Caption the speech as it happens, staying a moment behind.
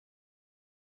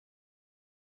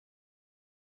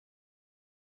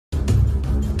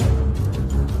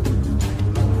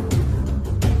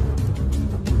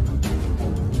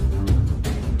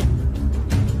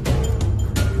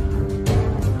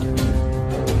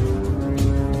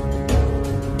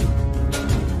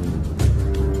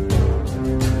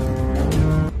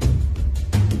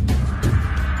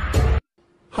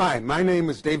Hi, my name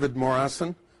is David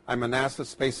Morrison. I'm a NASA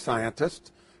space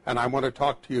scientist, and I want to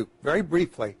talk to you very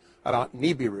briefly about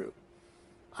Nibiru.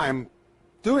 I'm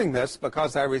doing this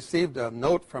because I received a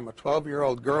note from a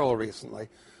 12-year-old girl recently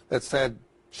that said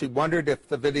she wondered if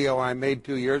the video I made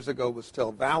 2 years ago was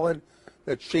still valid,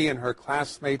 that she and her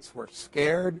classmates were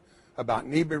scared about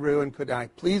Nibiru, and could I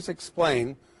please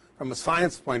explain, from a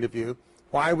science point of view,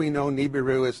 why we know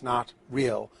Nibiru is not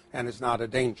real and is not a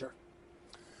danger.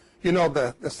 You know,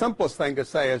 the simplest thing to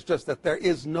say is just that there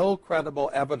is no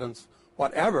credible evidence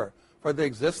whatever for the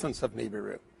existence of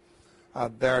Nibiru.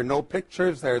 There are no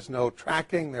pictures, there's no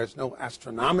tracking, there's no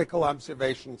astronomical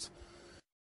observations.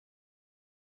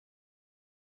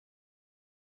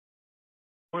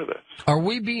 Are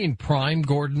we being primed,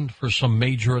 Gordon, for some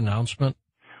major announcement?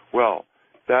 Well,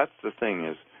 that's the thing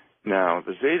is, now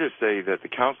the Zetas say that the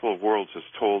Council of Worlds has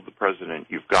told the president,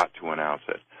 you've got to announce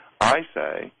it. I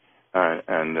say,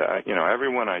 you know,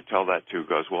 everyone I tell that to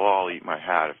goes, well, I'll eat my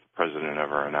hat if the president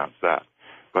ever announced that.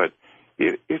 But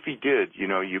if he did, you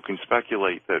know, you can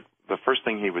speculate that the first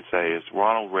thing he would say is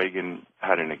Ronald Reagan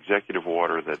had an executive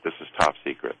order that this is top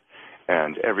secret,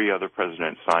 and every other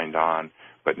president signed on,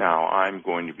 but now I'm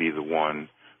going to be the one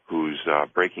who's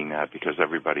breaking that because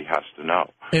everybody has to know.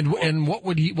 And what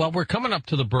would he, well, we're coming up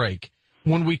to the break.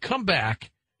 When we come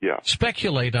back,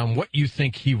 speculate on what you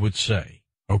think he would say,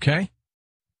 okay?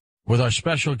 With our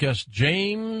special guest,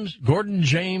 Gordon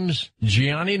James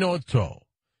Giannotto.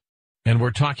 And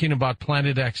we're talking about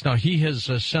Planet X. Now, he has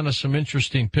sent us some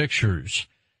interesting pictures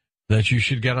that you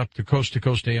should get up to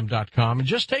coasttocoastam.com and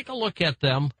just take a look at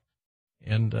them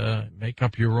and make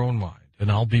up your own mind.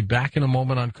 And I'll be back in a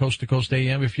moment on Coast to Coast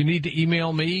AM. If you need to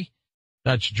email me,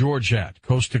 that's George at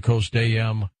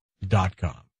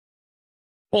coasttocoastam.com.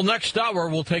 Well, next hour,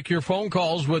 we'll take your phone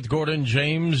calls with Gordon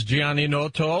James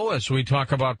Giannotto as we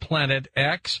talk about Planet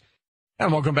X.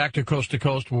 And welcome back to Coast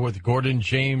with Gordon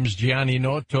James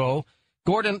Giannotto.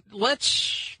 Gordon, let's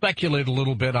speculate a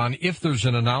little bit on if there's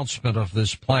an announcement of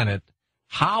this planet.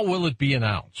 How will it be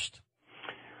announced?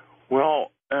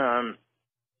 Well,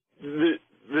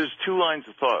 there's two lines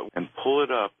of thought. And pull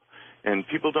it up, and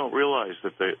people don't realize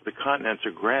that the continents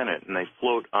are granite, and they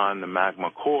float on the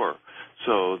magma core.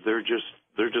 So they're just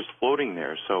floating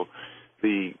there. So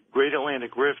the Great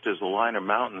Atlantic Rift is a line of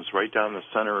mountains right down the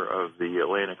center of the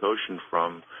Atlantic Ocean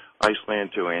from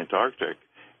Iceland to Antarctic,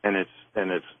 and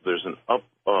there's an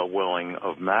upwelling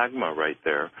of magma right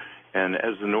there. And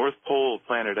as the North Pole of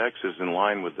Planet X is in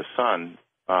line with the sun,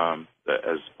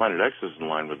 as Planet X is in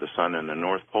line with the sun, and the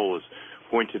North Pole is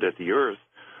pointed at the Earth,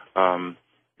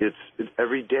 it's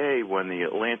every day when the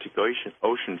Atlantic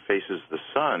Ocean faces the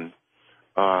sun,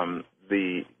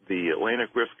 the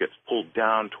Atlantic Rift gets pulled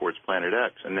down towards Planet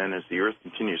X, and then as the Earth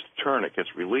continues to turn, it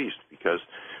gets released, because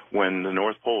when the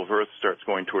North Pole of Earth starts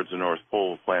going towards the North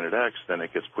Pole of Planet X, then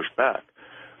it gets pushed back.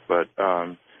 But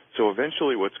so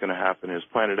eventually what's going to happen is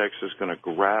Planet X is going to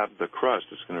grab the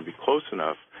crust. It's going to be close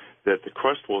enough that the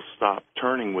crust will stop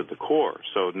turning with the core.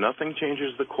 So nothing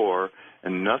changes the core,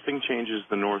 and nothing changes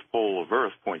the North Pole of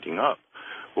Earth pointing up.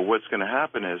 But what's going to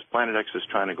happen is Planet X is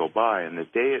trying to go by, and the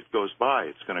day it goes by,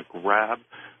 it's going to grab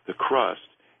the crust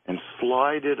and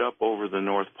slide it up over the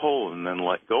North Pole and then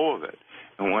let go of it.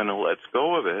 And when it lets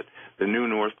go of it, the new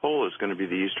North Pole is going to be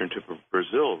the eastern tip of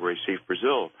Brazil, Recife,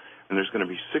 Brazil. And there's going to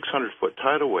be 600-foot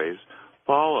tidal waves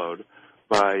followed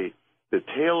by the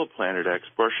tail of Planet X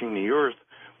brushing the Earth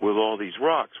with all these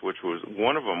rocks, which was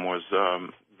one of them was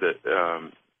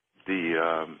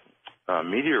the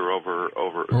meteor over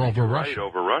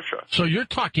Russia. So you're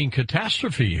talking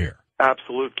catastrophe here.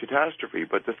 Absolute catastrophe.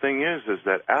 But the thing is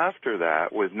that after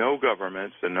that, with no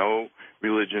governments and no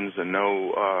religions and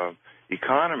no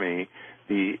economy,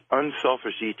 the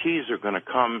unselfish ETs are going to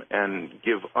come and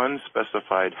give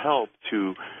unspecified help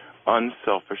to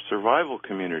unselfish survival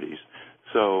communities.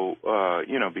 So,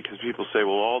 because people say,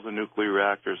 well, all the nuclear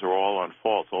reactors are all on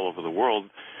faults all over the world,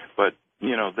 but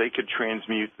they could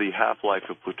transmute the half-life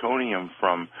of plutonium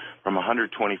from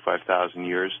 125,000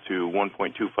 years to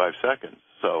 1.25 seconds.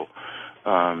 So,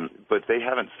 but they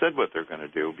haven't said what they're going to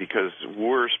do, because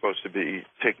we're supposed to be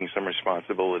taking some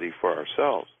responsibility for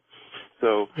ourselves.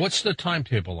 So, what's the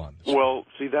timetable on this? Well,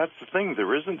 see, that's the thing.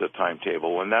 There isn't a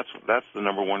timetable, and that's the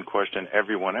number one question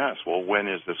everyone asks. Well, when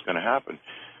is this going to happen?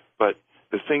 But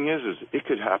the thing is it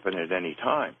could happen at any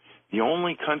time. The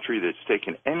only country that's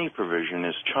taken any provision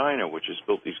is China, which has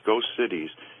built these ghost cities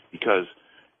because,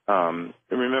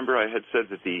 remember I had said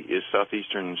that the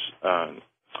southeastern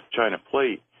China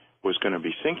plate was going to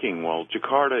be sinking. Well,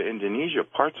 Jakarta, Indonesia,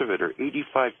 parts of it are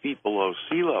 85 feet below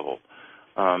sea level.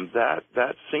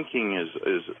 That sinking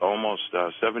is almost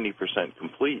 70%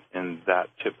 complete in that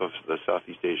tip of the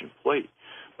Southeast Asian plate.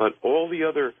 But all the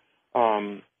other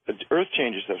Earth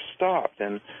changes have stopped.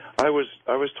 And I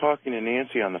was talking to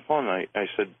Nancy on the phone. I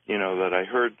said, that I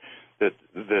heard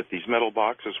that these metal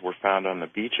boxes were found on the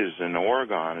beaches in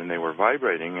Oregon and they were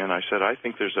vibrating. And I said, I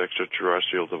think there's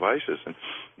extraterrestrial devices. And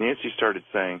Nancy started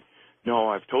saying, no,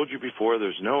 I've told you before,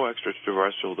 there's no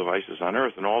extraterrestrial devices on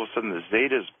Earth. And all of a sudden the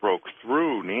Zetas broke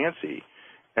through Nancy,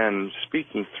 and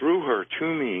speaking through her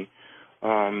to me,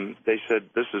 they said,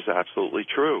 this is absolutely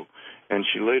true. And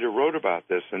she later wrote about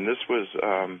this, and this was,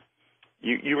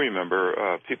 you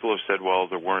remember, people have said, well,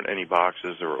 there weren't any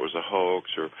boxes or it was a hoax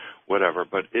or whatever,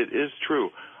 but it is true.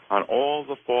 On all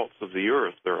the faults of the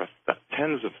Earth, there are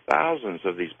tens of thousands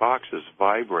of these boxes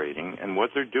vibrating, and what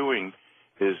they're doing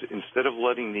is, instead of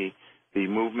letting the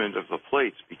movement of the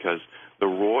plates, because the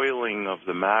roiling of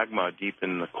the magma deep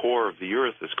in the core of the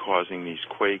Earth is causing these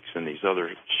quakes and these other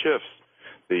shifts.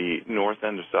 The north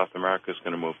end of South America is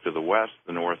going to move to the west.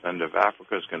 The north end of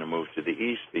Africa is going to move to the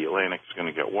east. The Atlantic is going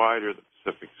to get wider. The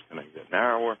Pacific is going to get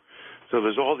narrower. So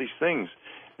there's all these things.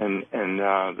 And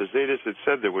the Zetas had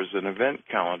said there was an event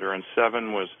calendar, and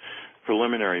 7 was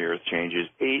preliminary Earth changes,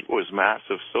 8 was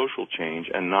massive social change,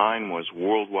 and 9 was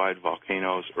worldwide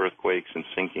volcanoes, earthquakes, and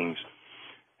sinkings.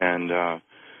 And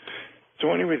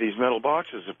so anyway, these metal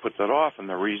boxes have put that off, and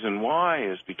the reason why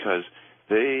is because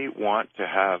they want to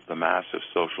have the massive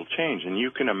social change. And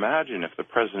you can imagine if the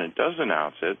president does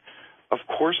announce it, of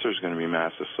course there's going to be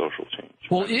massive social change.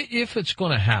 Well, if it's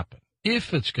going to happen,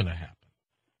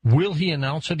 will he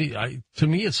announce it? To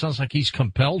me, it sounds like he's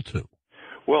compelled to.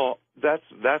 Well,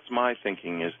 that's my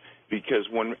thinking, is because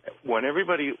when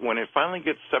it finally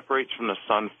separates from the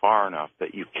sun far enough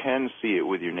that you can see it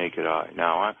with your naked eye.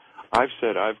 Now, I've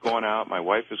said I've gone out, my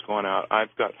wife has gone out,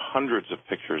 I've got hundreds of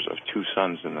pictures of 2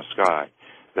 suns in the sky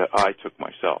that I took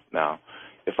myself. Now,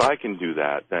 if I can do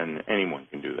that, then anyone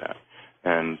can do that.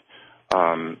 And,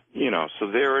 so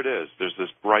there it is. There's this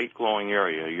bright glowing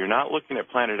area. You're not looking at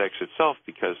Planet X itself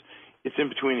because it's in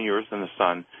between the Earth and the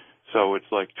sun. So it's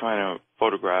like trying to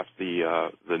photograph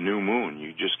the new moon.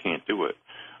 You just can't do it.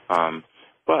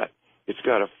 But it's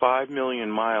got a 5 million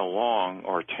mile long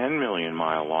or 10 million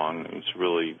mile long. It's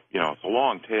really, it's a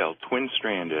long tail,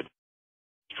 twin-stranded,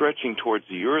 stretching towards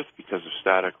the Earth because of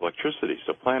static electricity.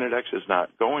 So Planet X is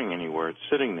not going anywhere. It's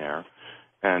sitting there.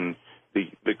 And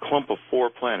the clump of 4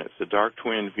 planets, the dark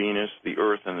twin, Venus, the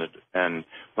Earth, and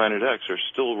Planet X, are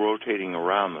still rotating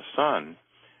around the sun,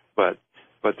 but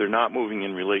they're not moving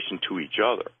in relation to each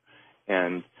other.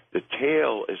 And the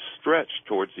tail is stretched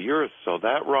towards the Earth, so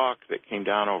that rock that came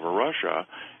down over Russia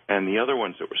and the other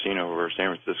ones that were seen over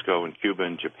San Francisco and Cuba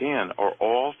and Japan are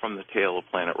all from the tail of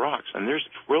planet rocks, and there's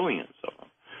trillions of them.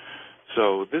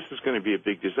 So this is going to be a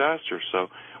big disaster. So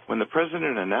when the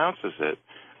president announces it,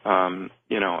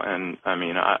 and I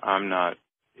mean, I'm not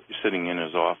sitting in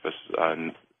his office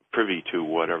privy to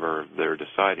whatever they're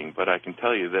deciding, but I can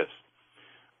tell you this.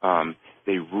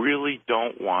 They really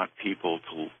don't want people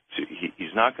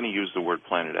he's not going to use the word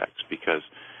Planet X because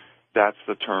that's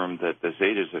the term that the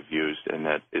Zetas have used and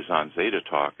that is on Zeta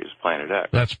Talk is Planet X.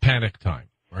 That's panic time,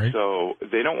 right? So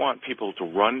they don't want people to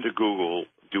run to Google,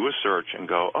 do a search, and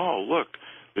go, oh, look,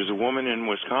 there's a woman in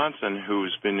Wisconsin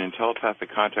who's been in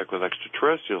telepathic contact with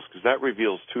extraterrestrials, because that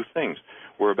reveals 2 things.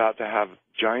 We're about to have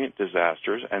giant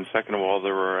disasters, and second of all,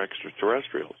 there are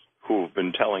extraterrestrials who have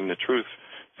been telling the truth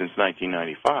since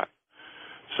 1995.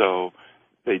 So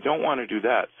they don't want to do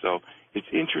that. So it's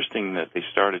interesting that they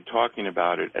started talking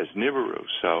about it as Nibiru.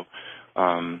 So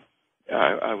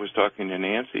I was talking to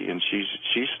Nancy, and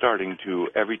she's starting to,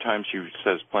 every time she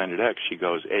says Planet X, she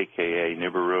goes AKA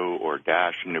Nibiru or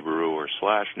dash Nibiru or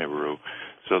slash Nibiru,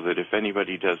 so that if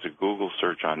anybody does a Google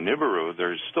search on Nibiru,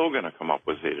 they're still going to come up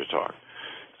with Zeta Talk.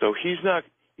 So he's going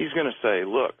to say,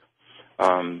 look,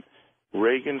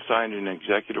 Reagan signed an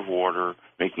executive order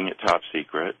making it top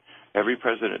secret. Every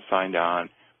president signed on,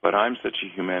 but I'm such a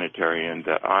humanitarian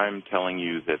that I'm telling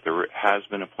you that there has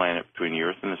been a planet between the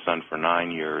Earth and the Sun for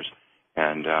 9 years,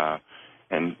 and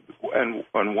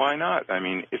why not? I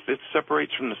mean, if it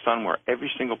separates from the Sun where every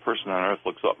single person on Earth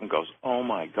looks up and goes, oh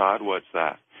my God, what's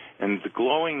that? And the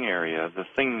glowing area, the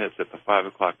thing that's at the 5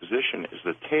 o'clock position, is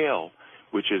the tail,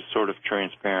 which is sort of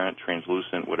transparent,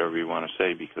 translucent, whatever you want to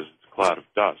say, because it's a cloud of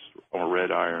dust or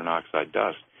red iron oxide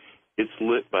dust. It's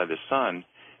lit by the sun,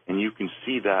 and you can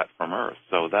see that from Earth.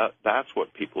 So that's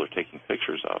what people are taking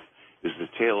pictures of, is the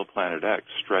tail of Planet X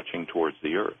stretching towards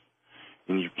the Earth.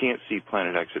 And you can't see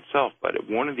Planet X itself, but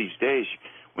one of these days,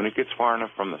 when it gets far enough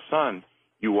from the sun,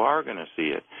 you are going to see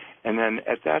it. And then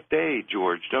at that day,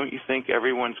 George, don't you think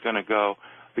everyone's going to go,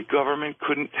 the government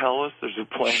couldn't tell us there's a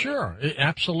planet? Sure,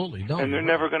 absolutely. No, and they're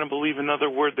never going to believe another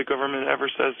word the government ever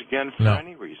says again for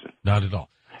any reason. Not at all.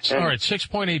 So, all right,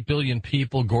 6.8 billion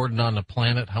people, Gordon, on the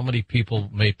planet. How many people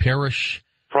may perish?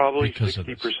 Probably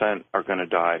 60% are going to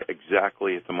die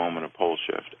exactly at the moment of pole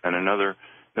shift. And another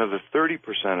 30%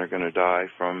 are going to die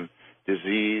from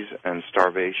disease and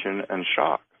starvation and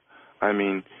shock. I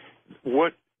mean,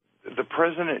 what the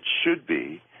president should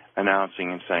be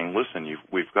announcing and saying, listen,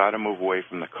 we've got to move away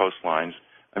from the coastlines.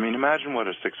 I mean, imagine what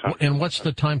a 600... And what's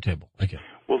the timetable? Okay.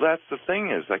 Well, that's the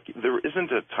thing is, like, there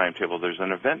isn't a timetable. There's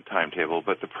an event timetable,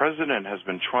 but the president has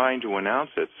been trying to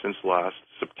announce it since last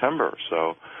September.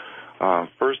 So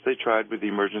first they tried with the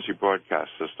emergency broadcast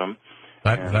system.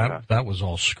 That was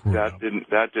all screwed up.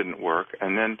 That didn't work.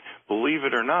 And then, believe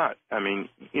it or not, I mean,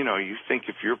 you know, you think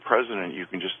if you're president, you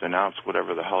can just announce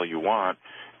whatever the hell you want.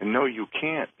 And no, you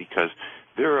can't, because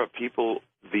there are people,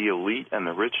 the elite and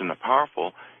the rich and the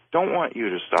powerful, don't want you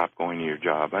to stop going to your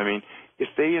job. I mean, if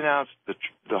they announced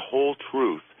the whole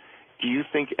truth, do you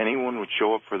think anyone would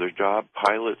show up for their job?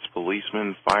 Pilots,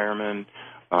 policemen, firemen,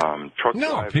 truck drivers?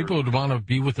 No, people would want to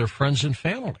be with their friends and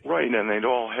family. Right, and they'd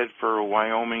all head for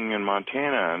Wyoming and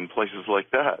Montana and places like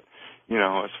that, you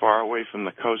know, as far away from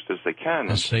the coast as they can.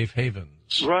 The safe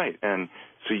havens. Right, and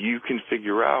so you can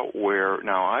figure out where...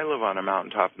 Now, I live on a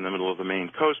mountaintop in the middle of the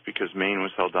Maine coast because Maine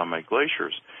was held down by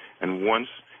glaciers.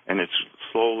 And it's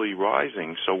slowly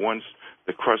rising, so once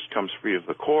the crust comes free of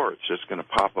the core, it's just going to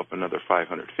pop up another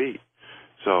 500 feet.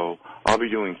 So I'll be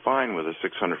doing fine with a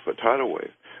 600-foot tidal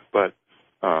wave. But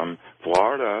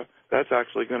Florida, that's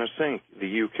actually going to sink.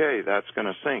 The UK, that's going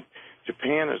to sink.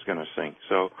 Japan is going to sink.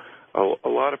 So a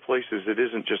lot of places, it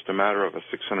isn't just a matter of a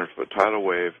 600-foot tidal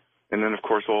wave. And then, of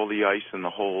course, all the ice in the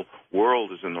whole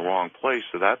world is in the wrong place,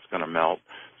 so that's going to melt.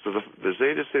 So the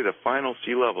Zetas say the final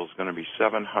sea level is going to be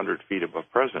 700 feet above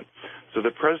present. So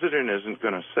the president isn't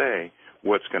going to say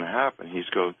what's going to happen. He's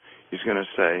going to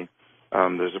say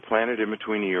there's a planet in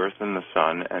between the Earth and the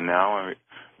Sun, and now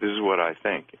this is what I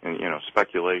think, and, you know,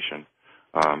 speculation,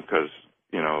 because,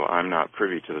 you know, I'm not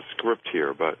privy to the script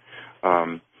here, but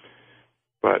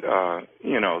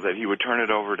you know, that he would turn it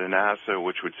over to NASA,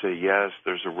 which would say, yes,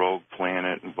 there's a rogue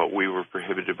planet, but we were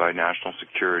prohibited by national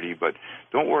security, but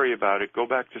don't worry about it. Go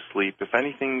back to sleep. If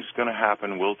anything's going to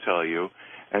happen, we'll tell you.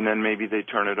 And then maybe they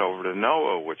turn it over to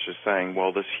NOAA, which is saying,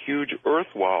 well, this huge Earth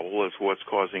wobble is what's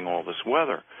causing all this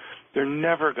weather. They're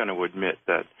never going to admit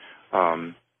that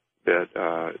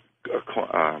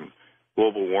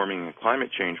global warming and climate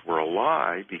change were a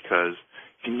lie, because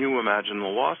can you imagine the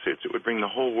lawsuits? It would bring the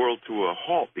whole world to a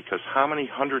halt, because how many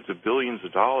hundreds of billions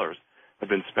of dollars have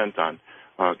been spent on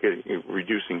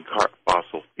reducing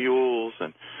fossil fuels?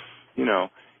 And, you know,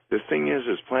 the thing is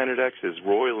Planet X is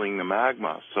roiling the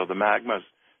magma, so the magma's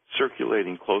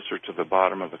circulating closer to the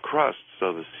bottom of the crust,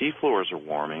 so the seafloors are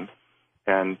warming,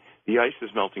 and the ice is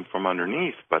melting from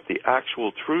underneath. But the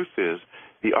actual truth is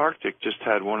the Arctic just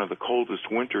had one of the coldest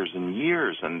winters in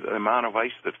years, and the amount of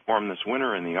ice that formed this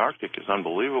winter in the Arctic is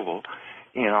unbelievable.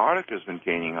 Antarctica's been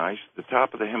gaining ice. The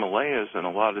top of the Himalayas and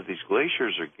a lot of these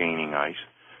glaciers are gaining ice.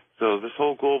 So this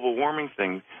whole global warming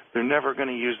thing, they're never going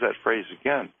to use that phrase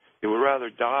again. They would rather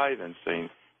die than say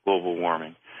global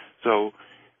warming. So,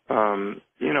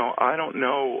 you know, I don't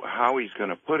know how he's going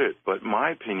to put it, but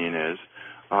my opinion is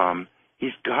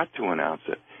he's got to announce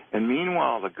it. And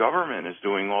meanwhile, the government is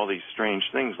doing all these strange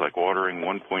things, like ordering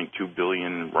 1.2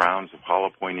 billion rounds of hollow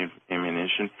point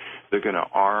ammunition. They're going to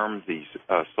arm these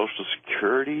Social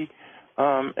Security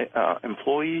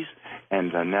employees,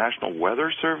 and the National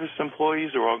Weather Service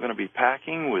employees are all going to be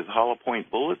packing with hollow point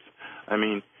bullets. I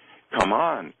mean, come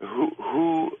on,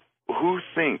 who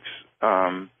thinks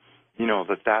you know,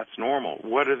 that's normal?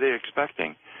 What are they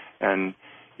expecting? And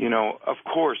you know, of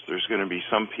course, there's going to be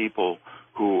some people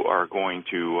who are going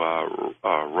to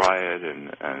riot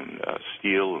and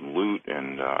steal and loot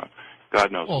and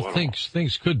God knows what. Well,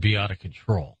 things could be out of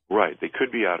control. Right, they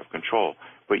could be out of control.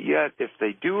 But yet, if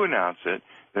they do announce it,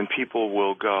 then people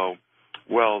will go,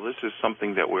 well, this is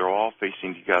something that we're all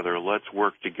facing together. Let's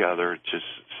work together to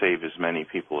save as many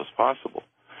people as possible.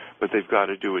 But they've got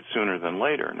to do it sooner than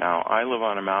later. Now, I live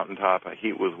on a mountaintop. I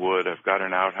heat with wood. I've got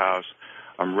an outhouse.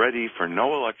 I'm ready for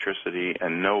no electricity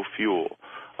and no fuel.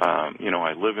 You know,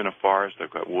 I live in a forest. I've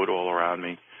got wood all around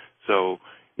me. So,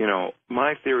 you know,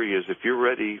 my theory is if you're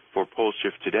ready for pole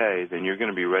shift today, then you're going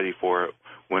to be ready for it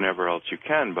whenever else you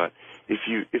can. But if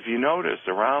you notice,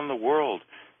 around the world,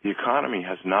 the economy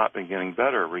has not been getting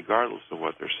better, regardless of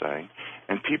what they're saying.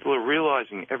 And people are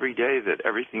realizing every day that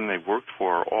everything they've worked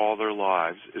for all their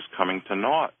lives is coming to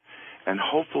naught. And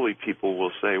hopefully people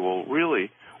will say, well,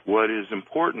 really, what is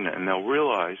important? And they'll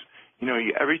realize,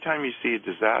 every time you see a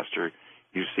disaster,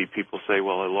 you see people say,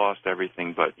 well, I lost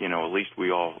everything, but, at least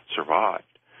we all survived.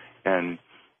 And,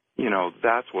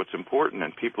 that's what's important.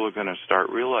 And people are going to start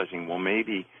realizing, well,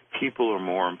 maybe people are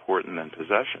more important than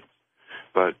possessions.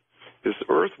 But this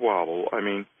Earth wobble,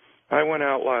 I went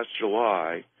out last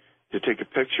July to take a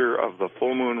picture of the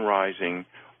full moon rising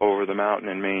over the mountain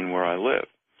in Maine where I live.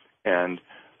 And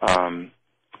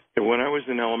when I was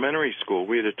in elementary school,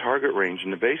 we had a target range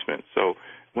in the basement. So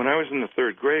when I was in the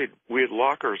third grade, we had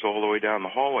lockers all the way down the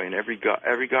hallway, and every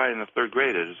guy in the third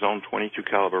grade had his own .22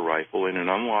 caliber rifle in an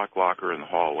unlocked locker in the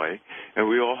hallway, and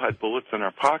we all had bullets in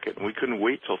our pocket, and we couldn't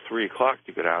wait till 3 o'clock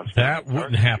to get out. That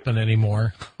wouldn't happen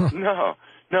anymore. No,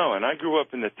 and I grew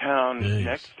up in the town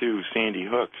next to Sandy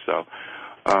Hook, so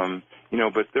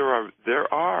but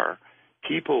there are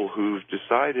people who've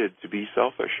decided to be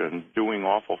selfish and doing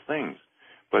awful things,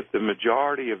 but the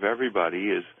majority of everybody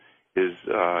is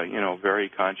very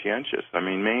conscientious.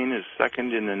 Maine is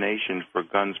second in the nation for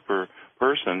guns per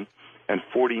person and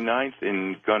 49th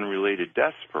in gun-related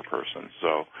deaths per person.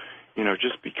 So,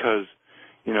 just because,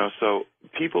 so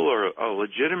people are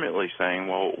legitimately saying,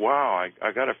 well, wow,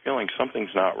 I got a feeling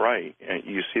something's not right. And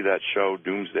you see that show,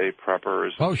 Doomsday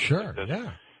Preppers. Oh, sure,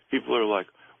 yeah. People are like,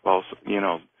 well,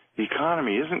 the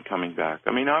economy isn't coming back.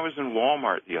 I was in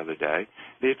Walmart the other day.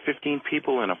 They had 15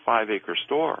 people in a 5-acre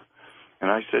store. And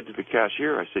I said to the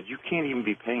cashier, I said, you can't even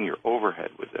be paying your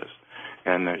overhead with this.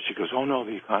 And she goes, oh, no,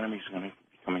 the economy's going to be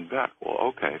coming back. Well,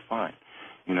 okay, fine.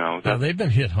 They've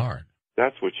been hit hard.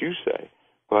 That's what you say.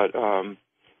 But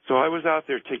so I was out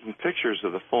there taking pictures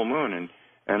of the full moon,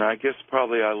 and I guess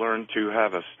probably I learned to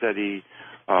have a steady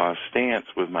stance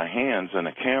with my hands and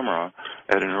a camera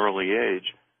at an early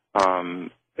age.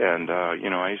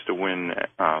 I used to win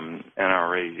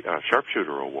NRA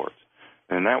sharpshooter awards.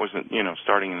 And that was,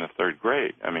 starting in the third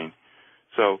grade.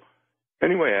 So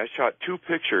anyway, I shot 2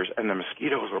 pictures, and the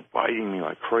mosquitoes were biting me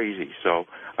like crazy. So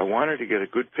I wanted to get a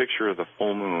good picture of the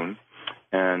full moon,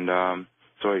 and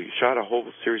so I shot a whole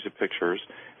series of pictures,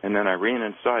 and then I ran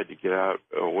inside to get out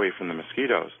away from the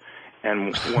mosquitoes.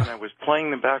 And when I was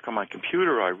playing them back on my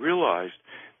computer, I realized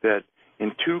that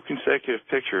in 2 consecutive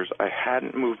pictures, I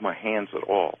hadn't moved my hands at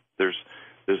all. There's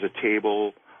a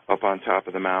table up on top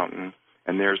of the mountain,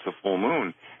 and there's the full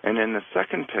moon. And in the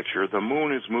second picture, the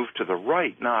moon is moved to the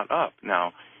right, not up.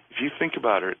 Now, if you think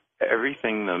about it,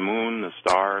 everything, the moon, the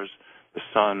stars, the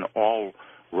sun, all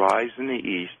rise in the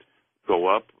east, go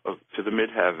up to the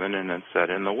midheaven, and then set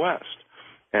in the west.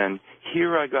 And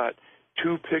here I got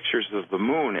 2 pictures of the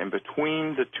moon, and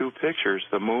between the 2 pictures,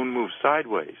 the moon moves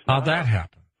sideways. How'd that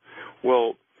happen?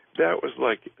 Well, that was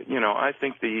like, I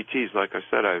think the ETs, like I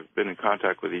said, I've been in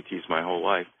contact with ETs my whole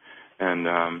life, and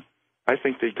I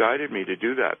think they guided me to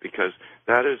do that because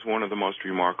that is one of the most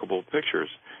remarkable pictures.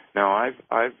 Now,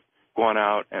 I've gone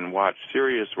out and watched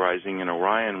Sirius rising and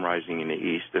Orion rising in the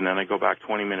east, and then I go back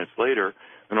 20 minutes later,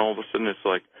 and all of a sudden it's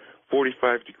like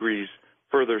 45 degrees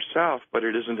further south, but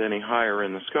it isn't any higher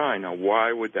in the sky. Now,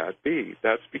 why would that be?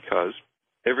 That's because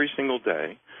every single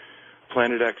day,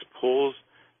 Planet X pulls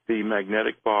the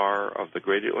magnetic bar of the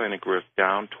Great Atlantic Rift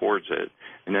down towards it,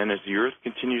 and then as the Earth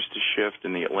continues to shift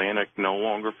and the Atlantic no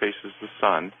longer faces the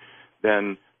sun,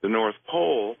 then the North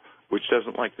Pole, which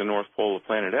doesn't like the North Pole of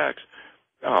Planet X,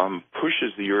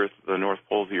 pushes the North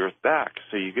Pole of the Earth back.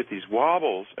 So you get these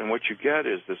wobbles, and what you get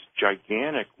is this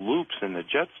gigantic loops in the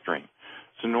jet stream.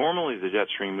 So normally the jet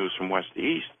stream moves from west to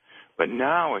east, but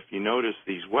now if you notice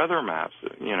these weather maps,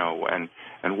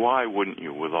 and why wouldn't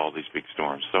you with all these big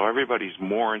storms? So everybody's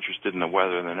more interested in the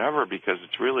weather than ever because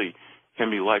it's really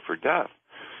can be life or death.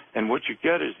 And what you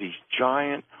get is these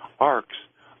giant arcs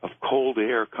of cold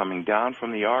air coming down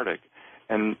from the Arctic,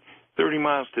 and 30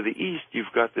 miles to the east,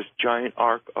 you've got this giant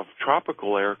arc of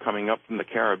tropical air coming up from the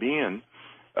Caribbean,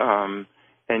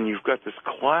 and you've got this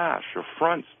clash of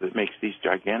fronts that makes these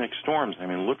gigantic storms.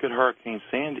 Look at Hurricane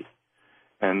Sandy.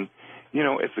 And,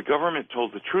 if the government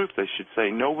told the truth, they should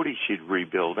say nobody should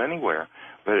rebuild anywhere.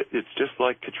 But it's just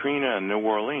like Katrina in New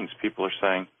Orleans. People are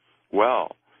saying,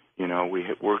 well,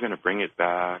 we're going to bring it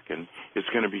back, and it's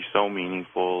going to be so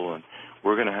meaningful, and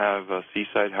we're going to have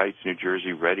Seaside Heights, New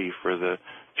Jersey, ready for the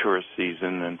tourist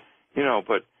season. And,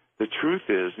 but the truth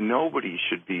is nobody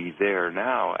should be there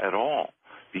now at all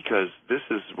because this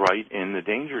is right in the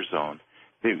danger zone.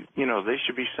 They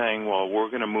should be saying, well, we're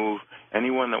going to move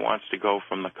anyone that wants to go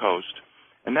from the coast.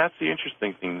 And that's the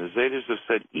interesting thing. The Zetas have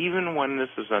said even when this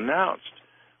is announced,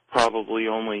 probably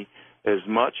only as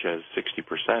much as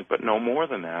 60%, but no more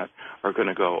than that, are going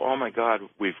to go, oh, my God,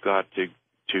 we've got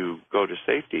to go to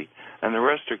safety. And the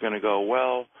rest are going to go,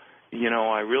 well,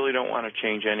 I really don't want to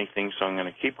change anything, so I'm going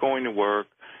to keep going to work.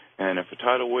 And if a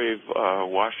tidal wave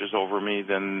washes over me,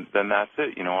 then that's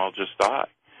it. I'll just die.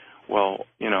 Well,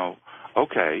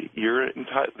 okay,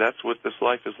 that's what this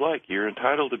life is like. You're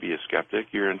entitled to be a skeptic.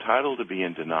 You're entitled to be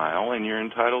in denial, and you're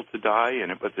entitled to die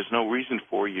in it. But there's no reason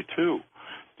for you to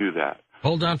do that.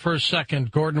 Hold on for a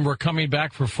second, Gordon. We're coming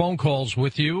back for phone calls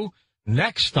with you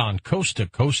next on Coast to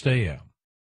Coast AM.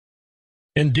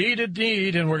 Indeed,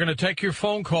 indeed, and we're going to take your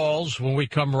phone calls when we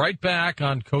come right back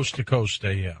on Coast to Coast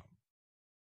AM.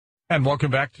 And welcome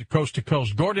back to Coast to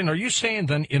Coast. Gordon, are you saying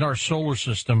then in our solar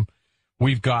system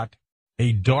we've got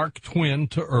a dark twin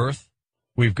to Earth,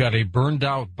 we've got a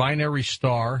burned-out binary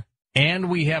star, and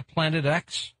we have Planet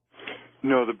X?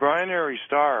 No, the binary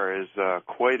star is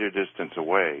quite a distance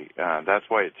away. That's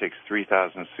why it takes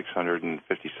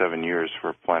 3,657 years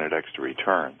for Planet X to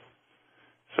return.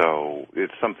 So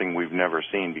it's something we've never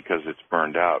seen because it's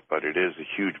burned out, but it is a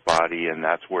huge body, and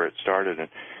that's where it started. And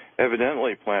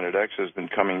evidently, Planet X has been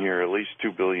coming here at least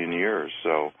 2 billion years.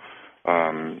 So,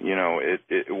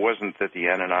 it wasn't that the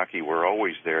Anunnaki were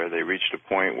always there. They reached a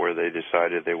point where they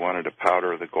decided they wanted to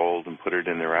powder the gold and put it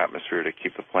in their atmosphere to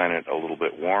keep the planet a little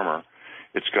bit warmer.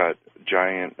 It's got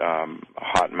giant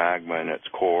hot magma in its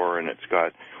core, and it's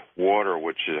got water,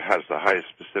 which has the highest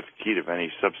specific heat of any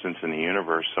substance in the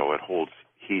universe, so it holds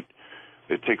heat.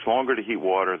 It takes longer to heat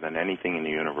water than anything in the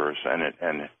universe,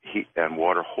 and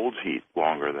water holds heat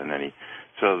longer than any.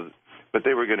 So, but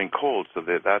they were getting cold, so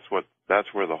that's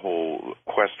where the whole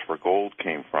quest for gold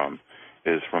came from,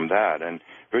 is from that. And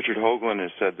Richard Hoagland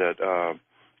has said that,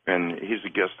 and he's a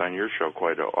guest on your show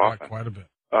quite often. Quite a bit.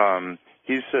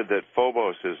 He said that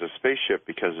Phobos is a spaceship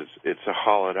because it's a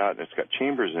hollowed out and it's got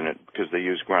chambers in it because they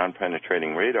use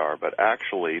ground-penetrating radar. But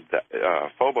actually,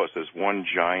 Phobos is one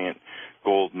giant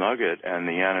gold nugget, and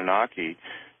the Anunnaki,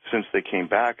 since they came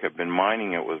back, have been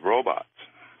mining it with robots.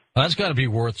 That's got to be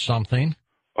worth something.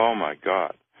 Oh my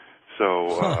God!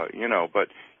 So but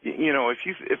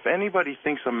if anybody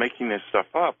thinks I'm making this stuff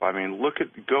up, I mean,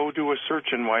 go do a search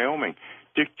in Wyoming.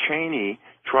 Dick Cheney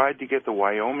tried to get the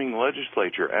Wyoming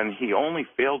legislature, and he only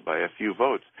failed by a few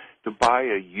votes, to buy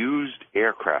a used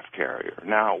aircraft carrier.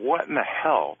 Now, what in the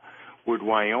hell would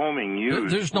Wyoming use?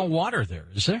 There's no water there,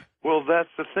 is there? Well, that's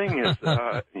the thing is,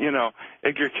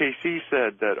 Edgar Cayce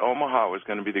said that Omaha was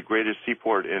going to be the greatest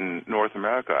seaport in North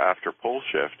America after pole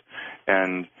shift,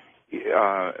 and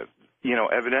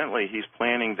evidently he's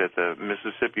planning that the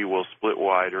Mississippi will split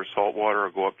wide, or saltwater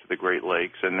will go up to the Great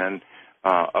Lakes, and then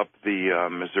up the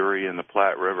Missouri and the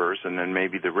Platte rivers, and then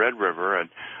maybe the Red River. And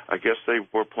I guess they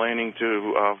were planning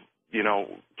to,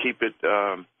 keep it,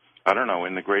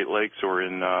 in the Great Lakes or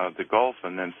in the Gulf,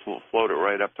 and then float it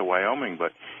right up to Wyoming.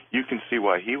 But you can see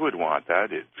why he would want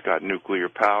that. It's got nuclear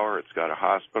power. It's got a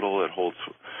hospital. It holds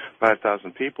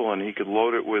 5,000 people, and he could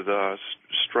load it with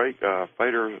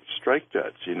fighter strike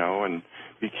jets, and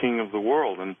be king of the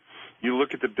world. And you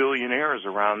look at the billionaires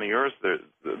around the Earth,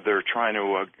 they're trying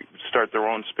to start their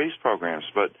own space programs.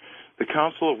 But the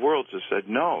Council of Worlds has said,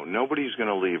 no, nobody's going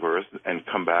to leave Earth and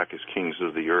come back as kings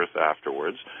of the Earth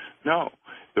afterwards. No,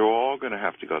 they're all going to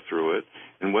have to go through it.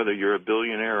 And whether you're a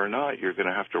billionaire or not, you're going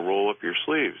to have to roll up your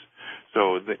sleeves.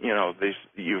 So,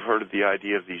 you've heard of the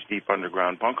idea of these deep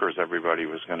underground bunkers everybody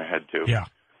was going to head to. Yeah.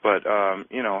 But,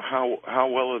 how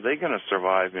well are they going to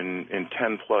survive in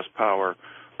 10-plus power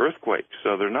earthquakes?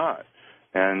 So they're not.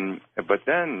 But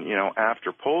then,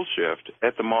 after pole shift,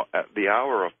 at the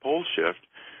hour of pole shift,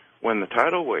 when the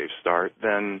tidal waves start,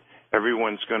 then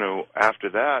everyone's going to, after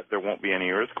that, there won't be any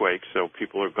earthquakes, so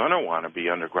people are going to want to be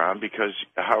underground, because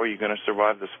how are you going to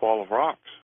survive this fall of rocks?